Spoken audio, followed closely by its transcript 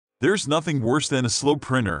There's nothing worse than a slow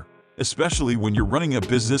printer, especially when you're running a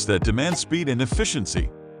business that demands speed and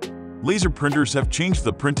efficiency. Laser printers have changed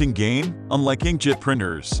the printing game, unlike inkjet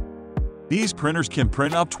printers. These printers can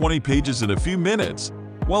print out 20 pages in a few minutes,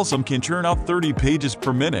 while some can churn out 30 pages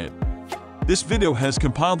per minute. This video has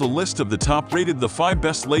compiled a list of the top-rated the 5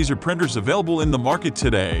 best laser printers available in the market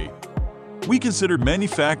today. We considered many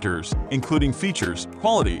factors, including features,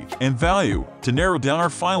 quality, and value, to narrow down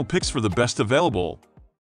our final picks for the best available.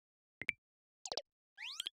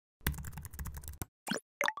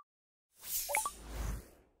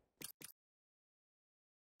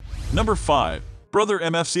 Number 5. Brother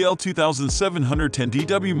MFCL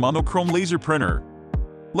 2710DW Monochrome Laser Printer.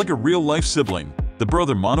 Like a real-life sibling, the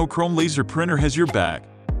Brother Monochrome Laser Printer has your back.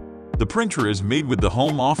 The printer is made with the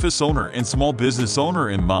home office owner and small business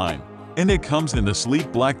owner in mind, and it comes in a sleek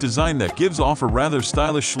black design that gives off a rather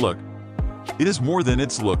stylish look. It is more than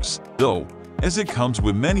its looks, though, as it comes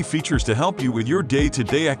with many features to help you with your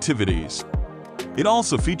day-to-day activities. It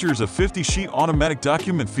also features a 50-sheet automatic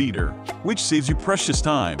document feeder, which saves you precious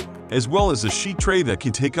time, as well as a sheet tray that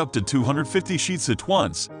can take up to 250 sheets at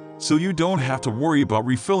once, so you don't have to worry about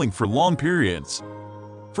refilling for long periods.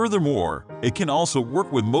 Furthermore, it can also work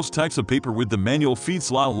with most types of paper with the manual feed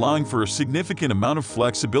slot, allowing for a significant amount of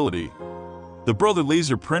flexibility. The Brother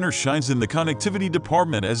Laser Printer shines in the connectivity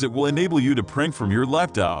department, as it will enable you to print from your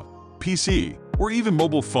laptop, PC, or even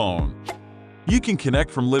mobile phone. You can connect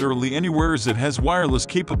from literally anywhere, as it has wireless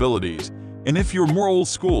capabilities, and if you're more old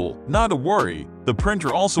school, not to worry, the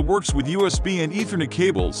printer also works with USB and Ethernet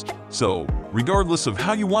cables, so, regardless of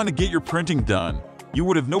how you want to get your printing done, you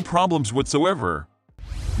would have no problems whatsoever.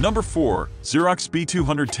 Number 4. Xerox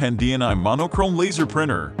B210 DNI Monochrome Laser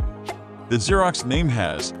Printer. The Xerox name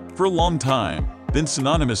has, for a long time, been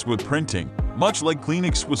synonymous with printing, much like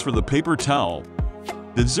Kleenex was for the paper towel.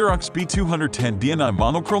 The Xerox B210 DNI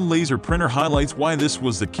Monochrome Laser Printer highlights why this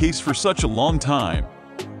was the case for such a long time.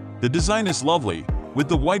 The design is lovely, with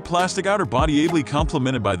the white plastic outer body ably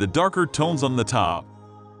complemented by the darker tones on the top.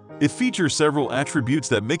 It features several attributes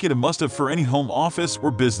that make it a must-have for any home office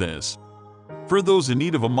or business. For those in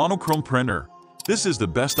need of a monochrome printer, this is the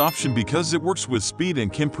best option because it works with speed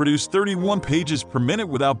and can produce 31 pages per minute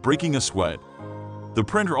without breaking a sweat. The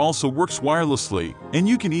printer also works wirelessly, and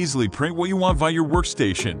you can easily print what you want via your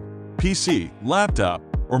workstation, PC, laptop,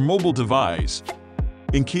 or mobile device.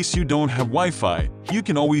 In case you don't have Wi-Fi, you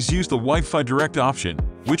can always use the Wi-Fi Direct option,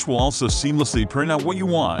 which will also seamlessly print out what you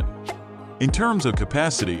want. In terms of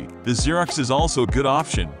capacity, the Xerox is also a good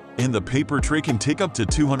option, and the paper tray can take up to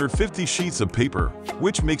 250 sheets of paper,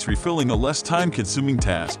 which makes refilling a less time-consuming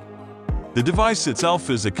task. The device itself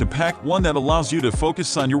is a compact one that allows you to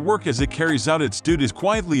focus on your work as it carries out its duties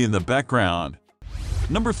quietly in the background.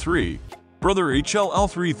 Number 3. Brother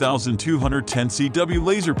HL-L3210CW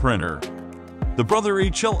Laser Printer. The Brother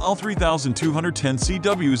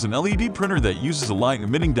HL-L3210CW is an LED printer that uses a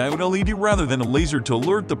light-emitting diode LED rather than a laser to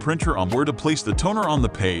alert the printer on where to place the toner on the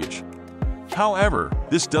page. However,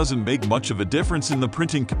 this doesn't make much of a difference in the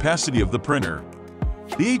printing capacity of the printer.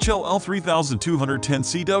 The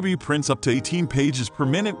HL-L3210CW prints up to 18 pages per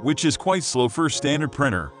minute, which is quite slow for a standard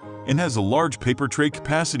printer, and has a large paper tray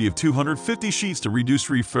capacity of 250 sheets to reduce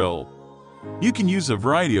refill. You can use a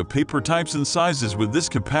variety of paper types and sizes with this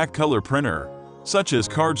compact color printer, such as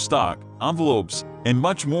cardstock, envelopes, and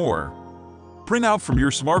much more. Print out from your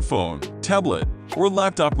smartphone, tablet, or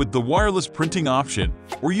laptop with the wireless printing option,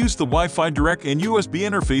 or use the Wi-Fi Direct and USB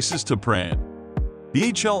interfaces to print.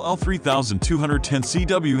 The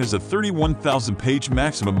HL-L3210CW has a 31,000-page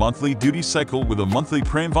maximum monthly duty cycle with a monthly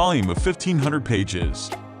print volume of 1,500 pages.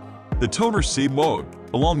 The toner save mode,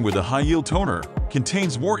 along with a high-yield toner,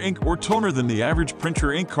 contains more ink or toner than the average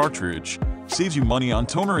printer ink cartridge, saves you money on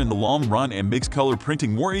toner in the long run, and makes color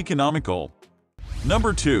printing more economical.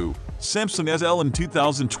 Number 2. Samsung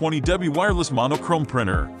SLM2020W Wireless Monochrome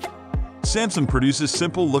Printer. Samsung produces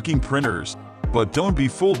simple-looking printers, but don't be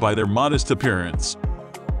fooled by their modest appearance.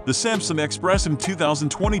 The Samsung Express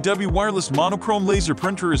M2020W Wireless Monochrome Laser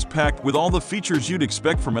Printer is packed with all the features you'd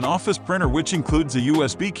expect from an office printer, which includes a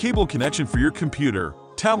USB cable connection for your computer,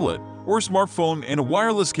 tablet, or smartphone, and a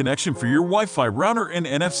wireless connection for your Wi-Fi router and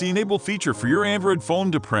NFC-enabled feature for your Android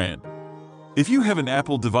phone to print. If you have an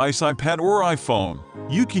Apple device, iPad or iPhone,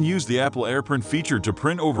 you can use the Apple AirPrint feature to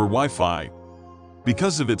print over Wi-Fi.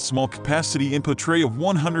 Because of its small capacity input tray of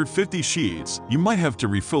 150 sheets, you might have to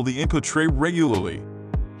refill the input tray regularly.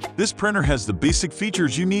 This printer has the basic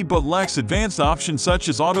features you need but lacks advanced options such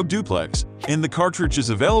as auto duplex, and the cartridge is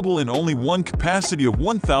available in only one capacity of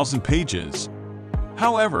 1,000 pages.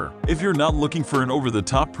 However, if you're not looking for an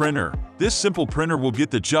over-the-top printer, this simple printer will get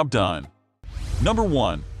the job done. Number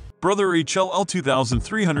 1. Brother HLL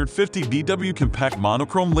 2350DW Compact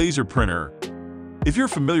Monochrome Laser Printer. If you're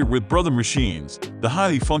familiar with Brother machines, the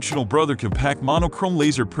highly functional Brother Compact Monochrome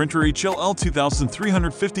Laser Printer HLL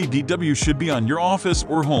 2350DW should be on your office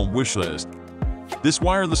or home wishlist. This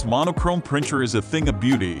wireless monochrome printer is a thing of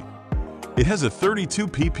beauty. It has a 32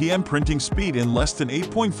 ppm printing speed in less than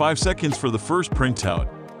 8.5 seconds for the first printout.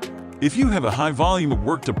 If you have a high volume of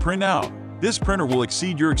work to print out, this printer will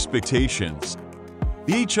exceed your expectations.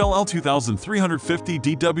 The HLL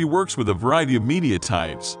 2350DW works with a variety of media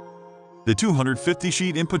types. The 250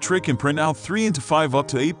 sheet input tray can print out 3x5 up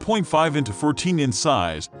to 8.5x14 in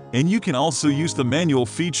size, and you can also use the manual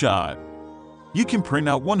feed shot. You can print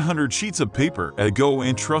out 100 sheets of paper at a go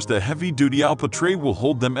and trust a heavy-duty output tray will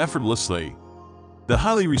hold them effortlessly. The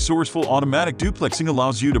highly resourceful automatic duplexing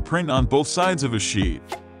allows you to print on both sides of a sheet.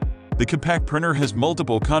 The compact printer has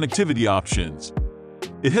multiple connectivity options.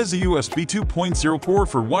 It has a USB 2.0 port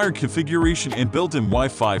for wired configuration and built-in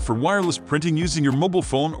Wi-Fi for wireless printing using your mobile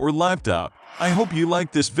phone or laptop. I hope you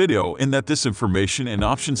liked this video and that this information and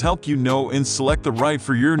options helped you know and select the right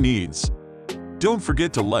for your needs. Don't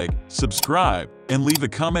forget to like, subscribe, and leave a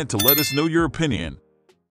comment to let us know your opinion.